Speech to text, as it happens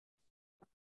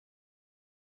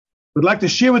We'd like to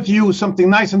share with you something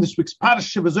nice in this week's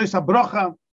Parshas, וזאת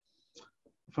הברכה,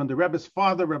 from the Rebbe's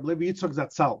father, Rabbi Levi Yitzchok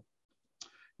Zatzal.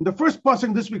 In the first passage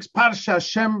in this week's Parsha,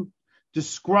 Hashem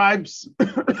describes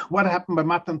what happened by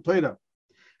Matan Torah.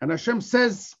 And Hashem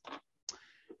says,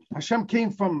 Hashem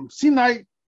came from Sinai,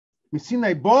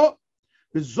 Sinai bo,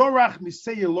 v'zorach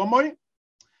Seir lomoy,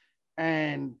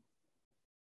 and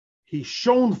he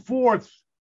shone forth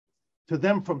to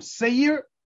them from Seir.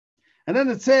 And then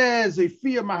it says,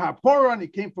 Mount Paran, he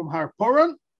came from Mount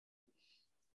Paran.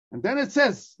 And then it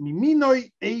says,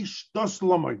 Miminoi eish dos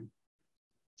lomoy.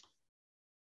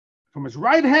 From his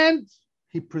right hand,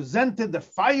 he presented the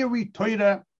fiery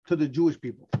Torah to the Jewish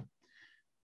people.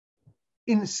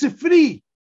 In Sifri,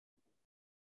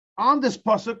 on this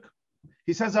pasuk,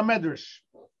 he says a Medresh,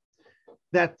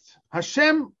 that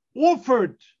Hashem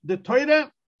offered the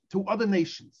Torah to other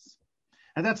nations.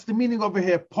 And that's the meaning over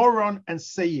here, Paran and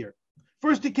Seir.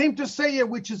 First he came to Seir,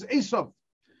 which is Esav.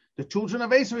 The children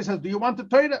of Esav, he says, do you want the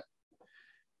Torah?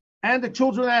 And the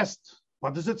children asked,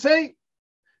 what does it say?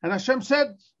 And Hashem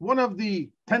said, one of the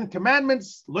 10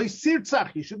 commandments, lo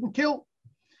sirtzach, you shouldn't kill.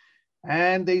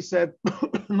 And they said,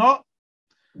 no.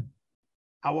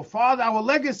 Our father, our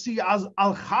legacy, as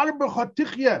al charbe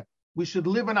chotichya, we should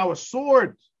live on our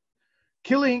sword.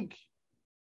 Killing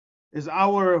is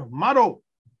our motto.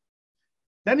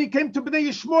 Then he came to Bnei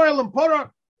Yishmoel and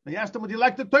Paran. He asked them, would you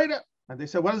like the Torah? And they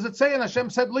said, what does it say? And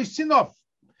Hashem said, lo sinof.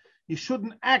 You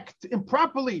shouldn't act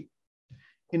improperly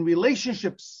in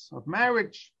relationships of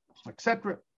marriage,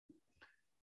 etc.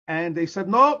 And they said,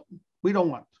 no, we don't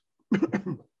want.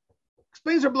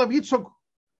 Explains Rabbi Yitzchok,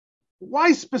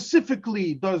 why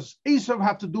specifically does Esav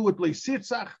have to do with lo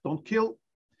sirtzach, don't kill,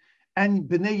 and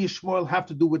Bnei Yishmoel have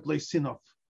to do with lo sinof?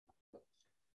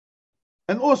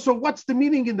 And also, what's the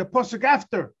meaning in the pasuk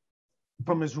after?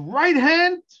 From his right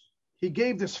hand, he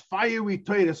gave this fiery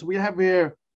Torah. So we have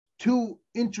here two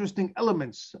interesting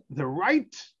elements, the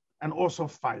right and also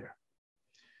fire.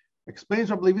 Explains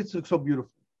Rabbi Levi so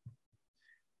beautiful.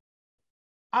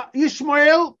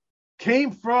 Yishmoel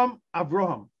came from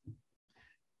Avraham.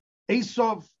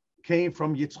 Esav came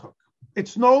from Yitzchok.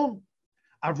 It's known,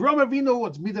 Avraham Avinu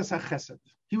was Midas HaChesed.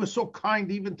 He was so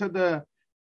kind even to the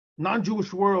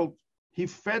non-Jewish world. He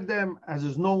fed them, as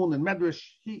is known in Medresh.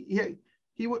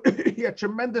 He had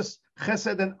tremendous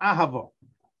chesed and ahava.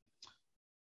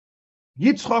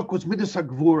 Yitzchok was midas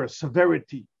hagvura,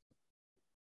 severity,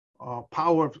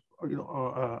 power,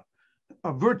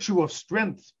 a virtue of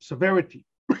strength, severity,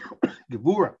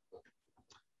 gevura.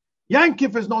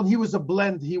 Yankov is known, he was a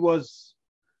blend. He was,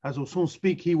 as we'll soon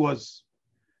speak, he was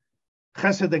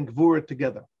chesed and gevura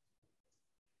together.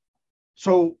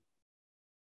 So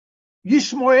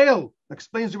Yishmoel,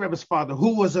 explains the Rebbe's father,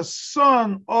 who was a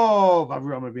son of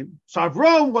Avraham Avinu. So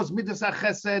Avraham was midas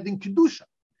chesed in kedusha,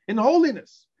 in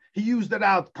holiness. He used it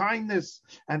out, kindness,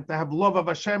 and to have love of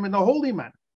Hashem in a holy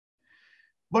manner.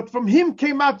 But from him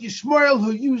came out Yishmoel,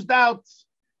 who used out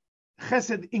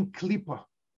chesed in klipa,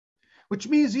 which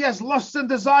means he has lusts and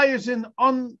desires in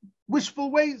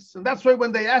unwishful ways. And that's why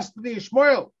when they asked the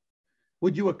Yishmoel,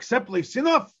 would you accept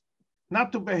lesinov,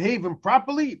 not to behave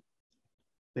improperly?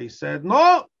 They said,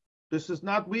 no, this is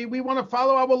not, we want to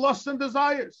follow our lusts and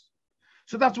desires.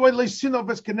 So that's why lesinov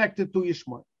is connected to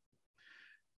Yishmoel.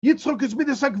 Yitzchok is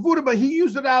midas hagvura, but he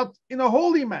used it out in a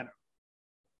holy manner.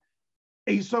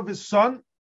 Esav, his son,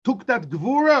 took that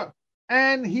gvura,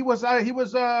 and he was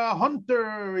a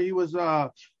hunter. He was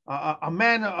a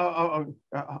man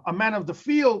of the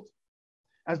field,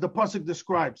 as the pasuk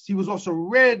describes. He was also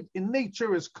red in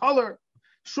nature, his color,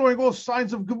 showing all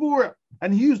signs of gevura,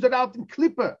 and he used it out in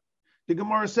klipa. The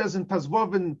Gemara says in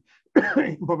Tazvov and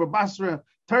Baba Basra,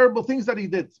 terrible things that he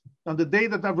did on the day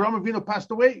that Avraham Avinu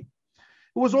passed away.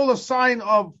 It was all a sign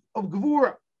of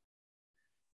gevura.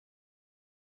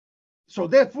 So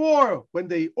therefore, when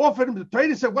they offered him the Torah,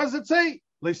 he said, what does it say?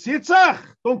 Lo sirtzach,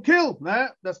 don't kill. Nah,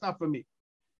 that's not for me.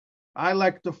 I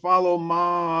like to follow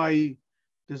my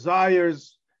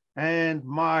desires and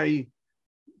my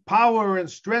power and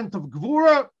strength of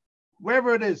gevura,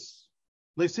 wherever it is.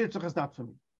 Lo sirtzach is not for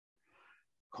me.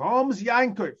 Comes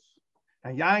Yankov,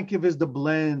 and Yankov is the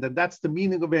blend, and that's the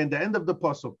meaning of it in the end of the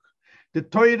pasuk. The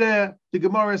Torah, the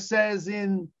Gemara says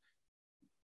in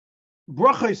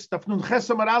Brachas, Tafnun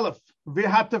Chesam Aleph,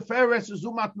 V'hateferes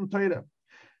Zumatn Torah.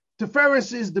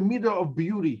 Teferes is the meter of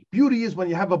beauty. Beauty is when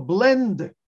you have a blend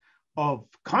of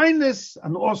kindness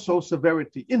and also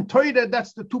severity. In Torah,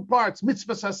 that's the two parts.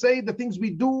 Mitzvahs hasei, the things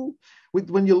we do.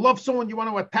 When you love someone, you want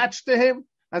to attach to him.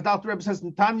 As the Rebbe says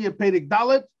in Tanya, Perek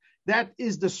Dalet, that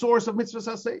is the source of mitzvahs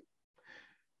hasei.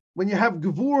 When you have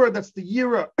gevura, that's the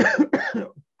yira,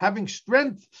 having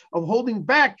strength of holding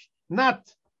back,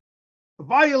 not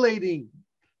violating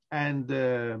and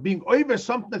being over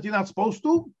something that you're not supposed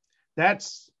to,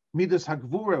 that's midas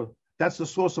hagvura. That's the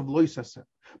source of loisase.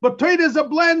 But Torah is a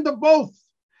blend of both.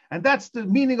 And that's the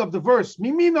meaning of the verse.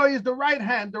 Mimino is the right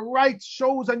hand. The right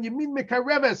shows on Yamin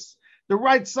Mekareves. The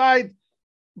right side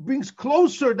brings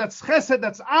closer. That's chesed,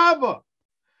 that's ava.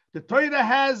 The Torah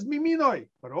has miminoi,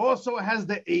 but also has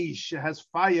the eish. It has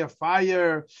fire.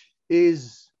 Fire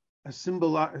is a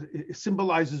it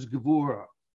symbolizes gevura.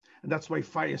 And that's why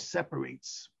fire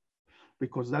separates,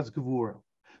 because that's gevura.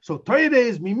 So Torah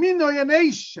is miminoi and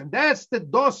eish, and that's the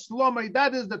dos lomai.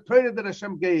 That is the Torah that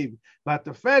Hashem gave. But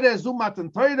the fere zumat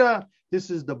and Torah, this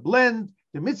is the blend.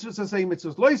 The mitzvahs say,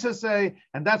 mitzvahs loisas say,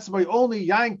 and that's why only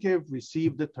Yankiv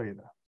received the Torah.